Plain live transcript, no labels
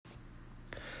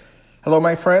Hello,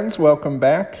 my friends. Welcome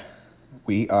back.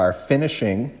 We are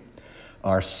finishing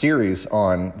our series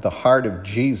on the heart of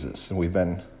Jesus, and we've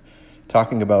been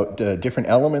talking about different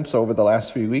elements over the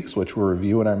last few weeks, which we'll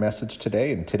review in our message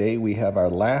today. And today we have our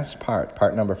last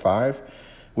part number 5,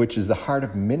 which is the heart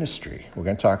of ministry. We're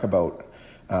going to talk about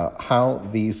how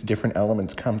these different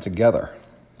elements come together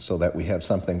so that we have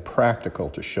something practical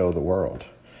to show the world.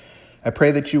 I pray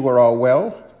that you are all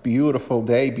well. Beautiful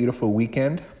day, beautiful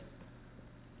weekend.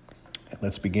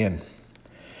 Let's begin.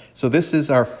 So this is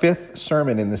our 5th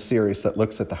sermon in the series that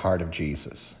looks at the heart of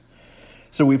Jesus.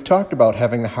 So we've talked about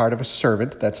having the heart of a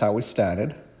servant. That's how we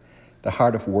started. The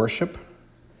heart of worship,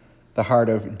 the heart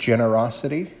of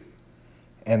generosity,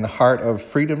 and the heart of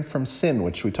freedom from sin,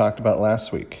 which we talked about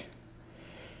last week.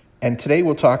 And today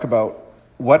we'll talk about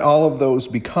what all of those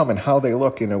become and how they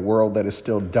look in a world that is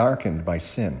still darkened by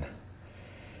sin.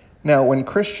 Now, when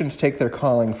Christians take their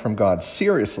calling from God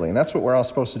seriously, and that's what we're all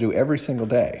supposed to do every single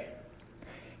day,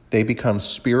 they become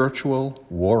spiritual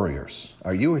warriors.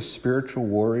 Are you a spiritual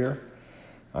warrior?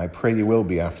 I pray you will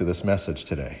be after this message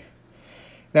today.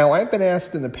 Now, I've been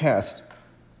asked in the past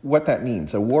what that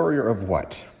means. A warrior of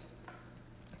what?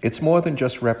 It's more than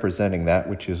just representing that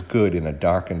which is good in a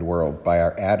darkened world by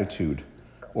our attitude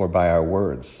or by our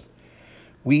words.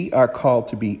 We are called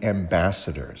to be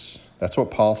ambassadors. That's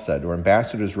what Paul said. We're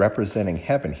ambassadors representing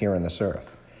heaven here on this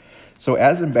earth. So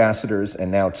as ambassadors,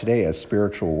 and now today as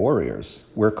spiritual warriors,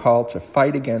 we're called to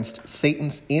fight against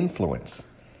Satan's influence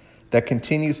that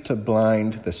continues to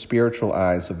blind the spiritual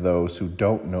eyes of those who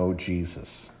don't know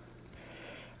Jesus.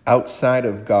 Outside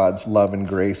of God's love and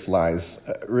grace lies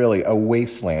really a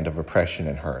wasteland of oppression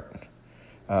and hurt,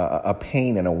 a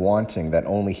pain and a wanting that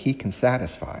only He can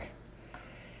satisfy.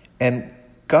 And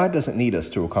God doesn't need us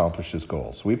to accomplish His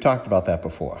goals. We've talked about that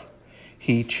before.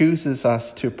 He chooses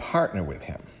us to partner with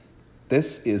Him.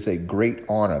 This is a great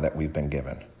honor that we've been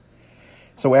given.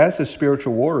 So as His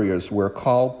spiritual warriors, we're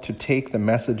called to take the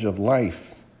message of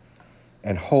life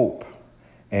and hope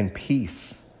and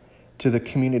peace to the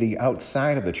community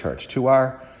outside of the church, to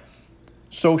our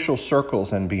social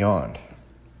circles and beyond.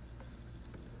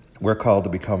 We're called to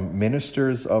become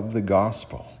ministers of the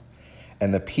gospel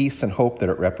and the peace and hope that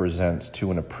it represents to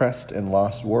an oppressed and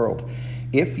lost world.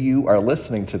 If you are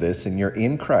listening to this and you're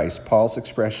in Christ, Paul's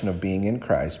expression of being in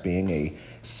Christ, being a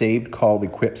saved, called,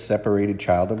 equipped, separated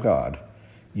child of God,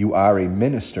 you are a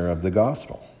minister of the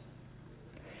gospel.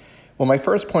 Well, my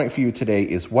first point for you today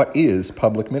is, what is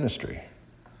public ministry?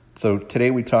 So today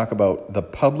we talk about the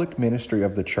public ministry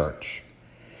of the church.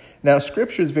 Now,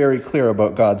 Scripture is very clear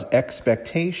about God's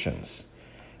expectations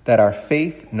that our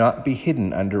faith not be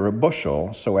hidden under a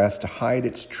bushel so as to hide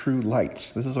its true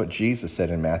light. This is what Jesus said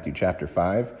in Matthew chapter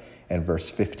 5 and verse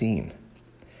 15.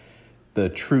 The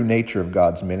true nature of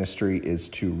God's ministry is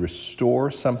to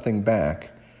restore something back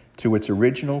to its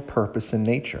original purpose and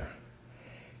nature.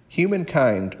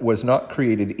 Humankind was not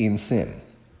created in sin,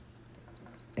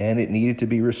 and it needed to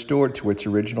be restored to its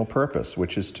original purpose,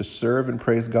 which is to serve and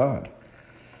praise God,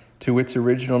 to its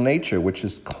original nature, which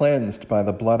is cleansed by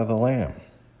the blood of the Lamb.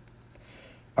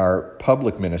 Our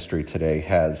public ministry today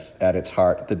has at its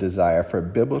heart the desire for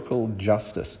biblical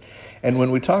justice. And when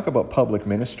we talk about public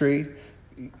ministry,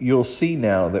 you'll see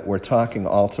now that we're talking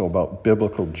also about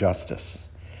biblical justice.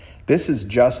 This is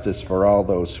justice for all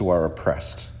those who are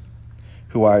oppressed,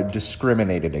 who are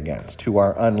discriminated against, who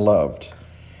are unloved,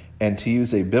 and to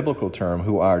use a biblical term,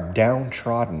 who are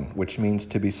downtrodden, which means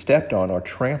to be stepped on or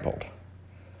trampled.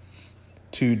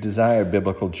 To desire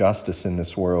biblical justice in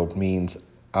this world means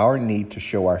our need to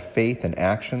show our faith and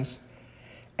actions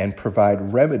and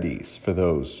provide remedies for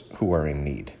those who are in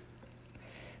need.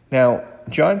 Now,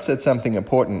 John said something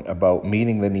important about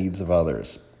meeting the needs of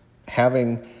others,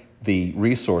 having the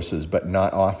resources but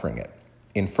not offering it.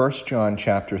 In 1 John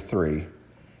chapter 3,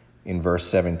 in verse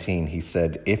 17, he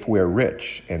said, "If we're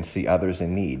rich and see others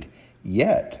in need,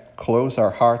 yet close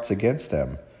our hearts against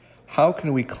them, how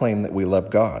can we claim that we love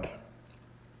God?"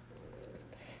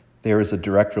 There is a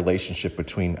direct relationship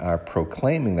between our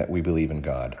proclaiming that we believe in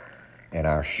God and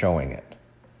our showing it.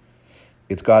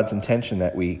 It's God's intention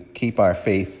that we keep our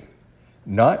faith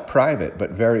not private, but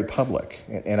very public.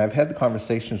 And I've had the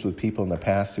conversations with people in the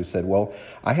past who said, well,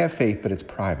 I have faith, but it's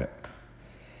private.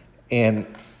 And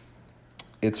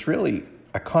it's really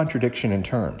a contradiction in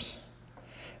terms.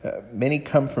 Many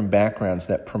come from backgrounds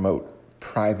that promote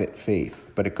private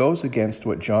faith, but it goes against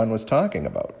what John was talking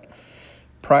about.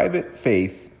 Private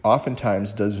faith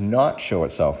oftentimes does not show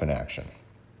itself in action.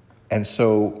 And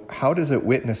so how does it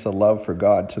witness a love for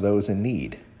God to those in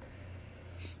need?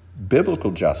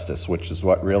 Biblical justice, which is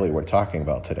what really we're talking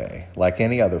about today, like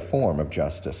any other form of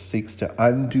justice, seeks to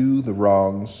undo the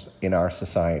wrongs in our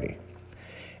society.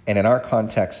 And in our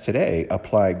context today,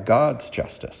 apply God's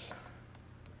justice.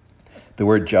 The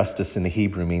word justice in the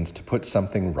Hebrew means to put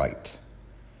something right.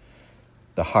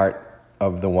 The heart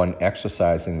of the one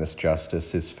exercising this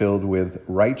justice is filled with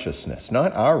righteousness,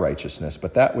 not our righteousness,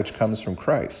 but that which comes from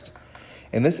Christ.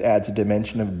 And this adds a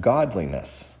dimension of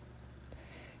godliness.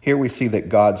 Here we see that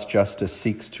God's justice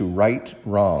seeks to right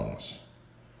wrongs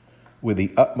with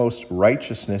the utmost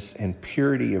righteousness and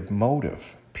purity of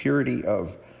motive, purity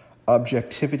of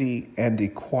objectivity and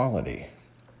equality.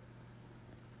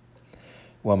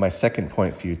 Well, my second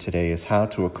point for you today is how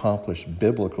to accomplish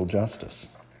biblical justice.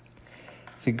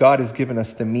 See, God has given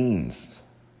us the means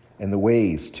and the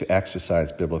ways to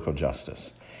exercise biblical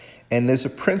justice. And there's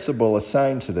a principle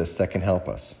assigned to this that can help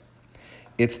us.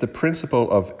 It's the principle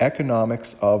of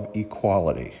economics of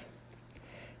equality.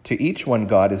 To each one,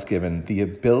 God has given the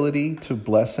ability to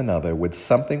bless another with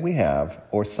something we have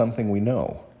or something we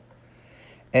know.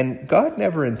 And God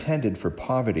never intended for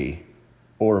poverty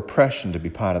or oppression to be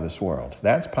part of this world.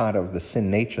 That's part of the sin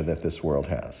nature that this world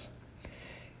has.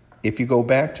 If you go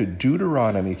back to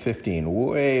Deuteronomy 15,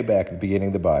 way back at the beginning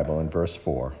of the Bible in verse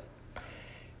 4,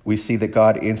 we see that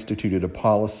God instituted a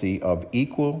policy of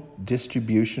equal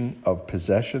distribution of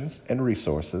possessions and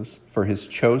resources for his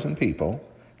chosen people,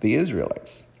 the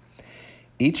Israelites.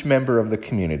 Each member of the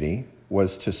community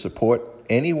was to support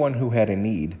anyone who had a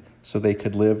need so they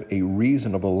could live a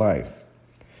reasonable life.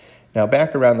 Now,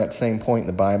 back around that same point in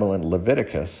the Bible in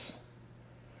Leviticus,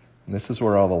 and this is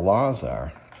where all the laws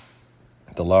are,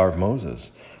 the law of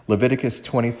Moses, Leviticus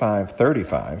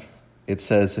 25:35, it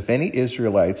says, if any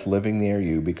Israelites living near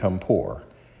you become poor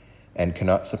and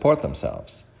cannot support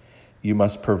themselves, you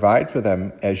must provide for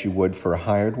them as you would for a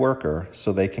hired worker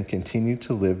so they can continue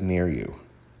to live near you.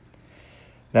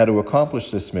 Now, to accomplish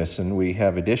this mission, we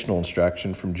have additional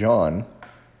instruction from John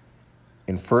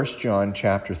in 1 John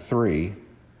chapter 3,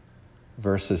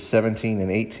 verses 17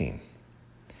 and 18.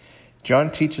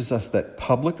 John teaches us that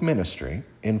public ministry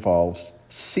involves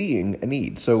seeing a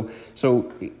need. So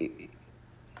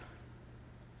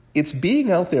it's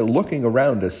being out there looking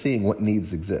around us, seeing what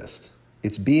needs exist.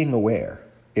 It's being aware.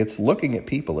 It's looking at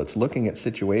people. It's looking at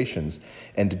situations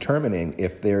and determining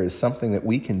if there is something that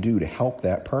we can do to help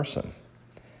that person.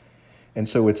 And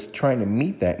so it's trying to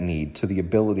meet that need to the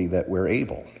ability that we're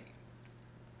able.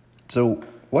 So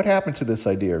what happened to this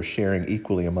idea of sharing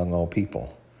equally among all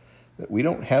people? We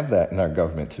don't have that in our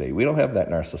government today. We don't have that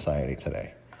in our society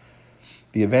today.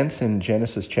 The events in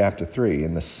Genesis chapter 3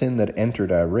 and the sin that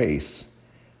entered our race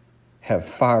have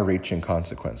far-reaching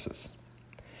consequences.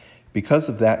 Because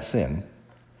of that sin,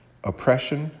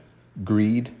 oppression,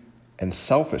 greed, and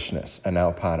selfishness are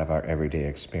now part of our everyday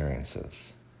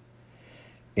experiences.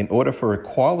 In order for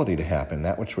equality to happen,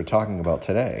 that which we're talking about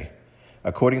today,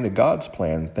 according to God's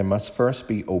plan, there must first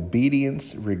be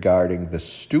obedience regarding the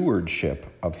stewardship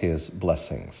of his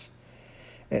blessings.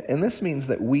 And this means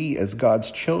that we, as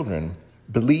God's children,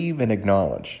 believe and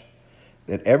acknowledge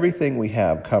that everything we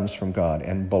have comes from God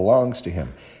and belongs to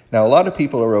him. Now, a lot of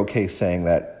people are okay saying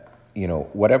that,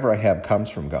 whatever I have comes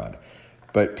from God.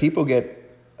 But people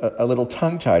get a little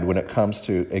tongue-tied when it comes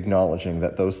to acknowledging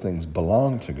that those things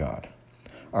belong to God.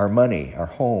 Our money, our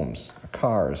homes, our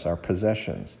cars, our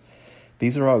possessions,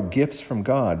 these are all gifts from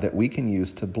God that we can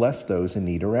use to bless those in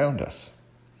need around us.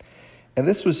 And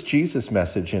this was Jesus'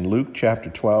 message in Luke chapter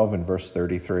 12 and verse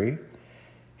 33.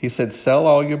 He said, sell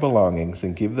all your belongings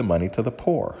and give the money to the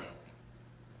poor.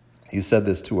 He said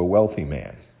this to a wealthy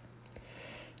man.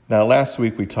 Now, last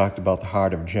week we talked about the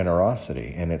heart of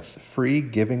generosity and its free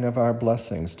giving of our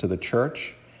blessings to the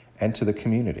church and to the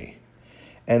community.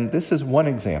 And this is one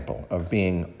example of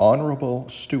being honorable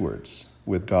stewards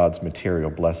with God's material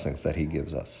blessings that he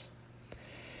gives us.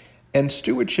 And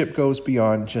stewardship goes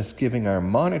beyond just giving our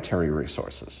monetary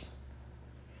resources.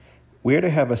 We're to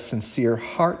have a sincere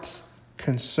heart's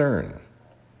concern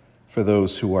for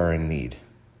those who are in need,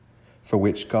 for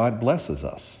which God blesses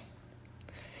us.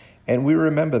 And we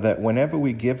remember that whenever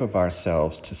we give of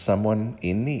ourselves to someone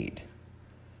in need,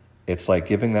 it's like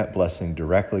giving that blessing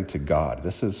directly to God.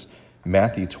 This is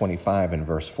Matthew 25 and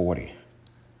verse 40.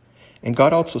 And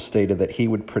God also stated that he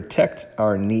would protect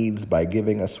our needs by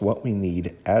giving us what we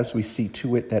need as we see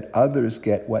to it that others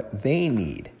get what they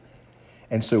need.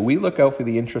 And so we look out for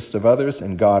the interest of others,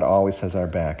 and God always has our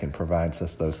back and provides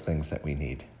us those things that we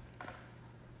need.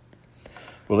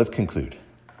 Well, let's conclude.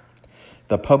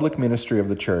 The public ministry of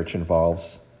the church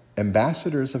involves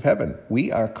ambassadors of heaven.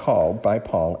 We are called by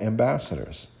Paul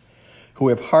ambassadors who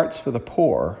have hearts for the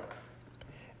poor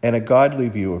and a godly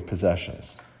view of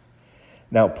possessions.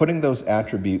 Now, putting those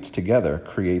attributes together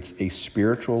creates a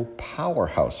spiritual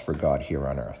powerhouse for God here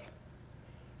on earth.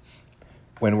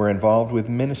 When we're involved with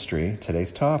ministry,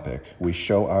 today's topic, we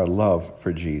show our love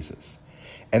for Jesus.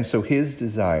 And so his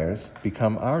desires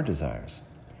become our desires.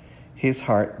 His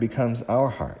heart becomes our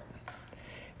heart.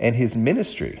 And his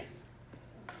ministry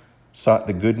sought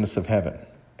the goodness of heaven.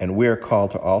 And we're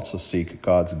called to also seek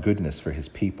God's goodness for his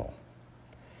people.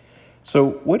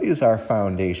 So what is our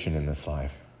foundation in this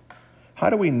life? How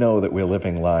do we know that we're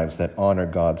living lives that honor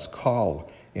God's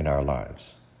call in our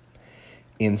lives?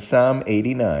 In Psalm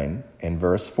 89 and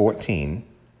verse 14,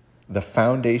 the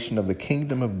foundation of the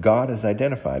kingdom of God is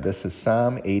identified. This is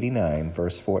Psalm 89,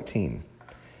 verse 14.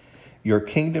 Your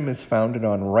kingdom is founded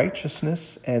on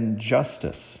righteousness and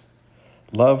justice.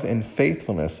 Love and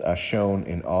faithfulness are shown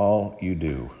in all you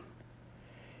do.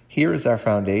 Here is our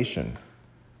foundation,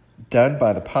 done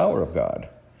by the power of God,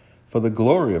 for the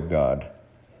glory of God,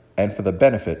 and for the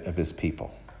benefit of his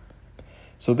people.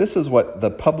 So this is what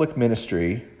the public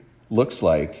ministry looks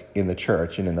like in the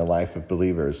church and in the life of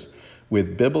believers,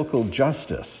 with biblical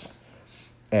justice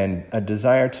and a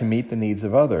desire to meet the needs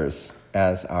of others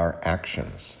as our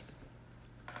actions.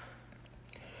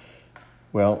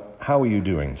 Well, how are you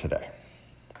doing today?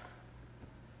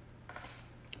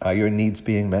 Are your needs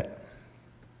being met?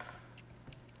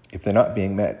 If they're not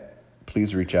being met,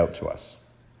 please reach out to us,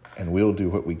 and we'll do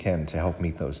what we can to help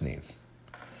meet those needs.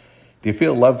 Do you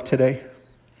feel loved today?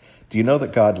 Do you know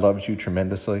that God loves you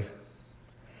tremendously?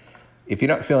 If you're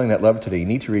not feeling that love today, you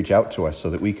need to reach out to us so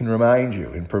that we can remind you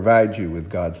and provide you with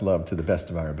God's love to the best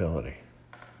of our ability.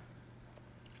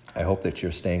 I hope that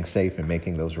you're staying safe and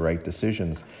making those right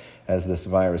decisions as this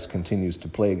virus continues to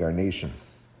plague our nation.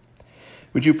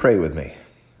 Would you pray with me?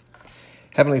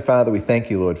 Heavenly Father, we thank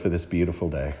you, Lord, for this beautiful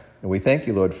day. And we thank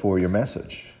you, Lord, for your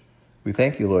message. We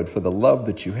thank you, Lord, for the love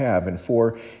that you have and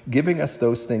for giving us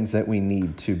those things that we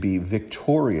need to be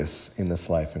victorious in this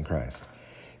life in Christ,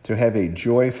 to have a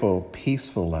joyful,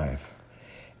 peaceful life,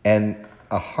 and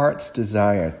a heart's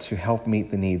desire to help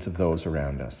meet the needs of those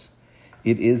around us.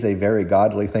 It is a very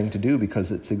godly thing to do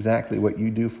because it's exactly what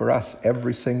you do for us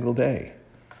every single day.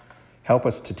 Help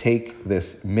us to take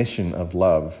this mission of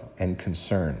love and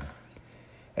concern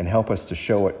and help us to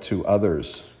show it to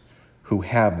others who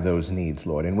have those needs,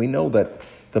 Lord. And we know that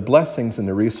the blessings and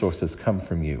the resources come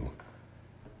from you.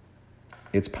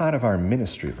 It's part of our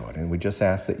ministry, Lord, and we just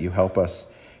ask that you help us,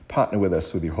 partner with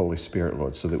us with your Holy Spirit,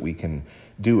 Lord, so that we can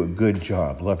do a good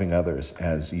job loving others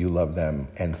as you love them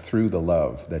and through the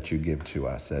love that you give to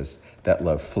us as that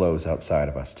love flows outside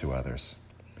of us to others.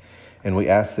 And we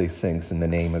ask these things in the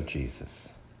name of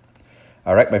Jesus.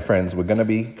 All right, my friends, we're going to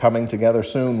be coming together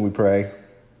soon, we pray.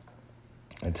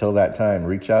 Until that time,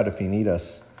 reach out if you need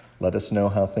us. Let us know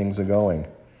how things are going.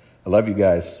 I love you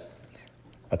guys.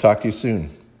 I'll talk to you soon.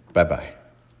 Bye-bye.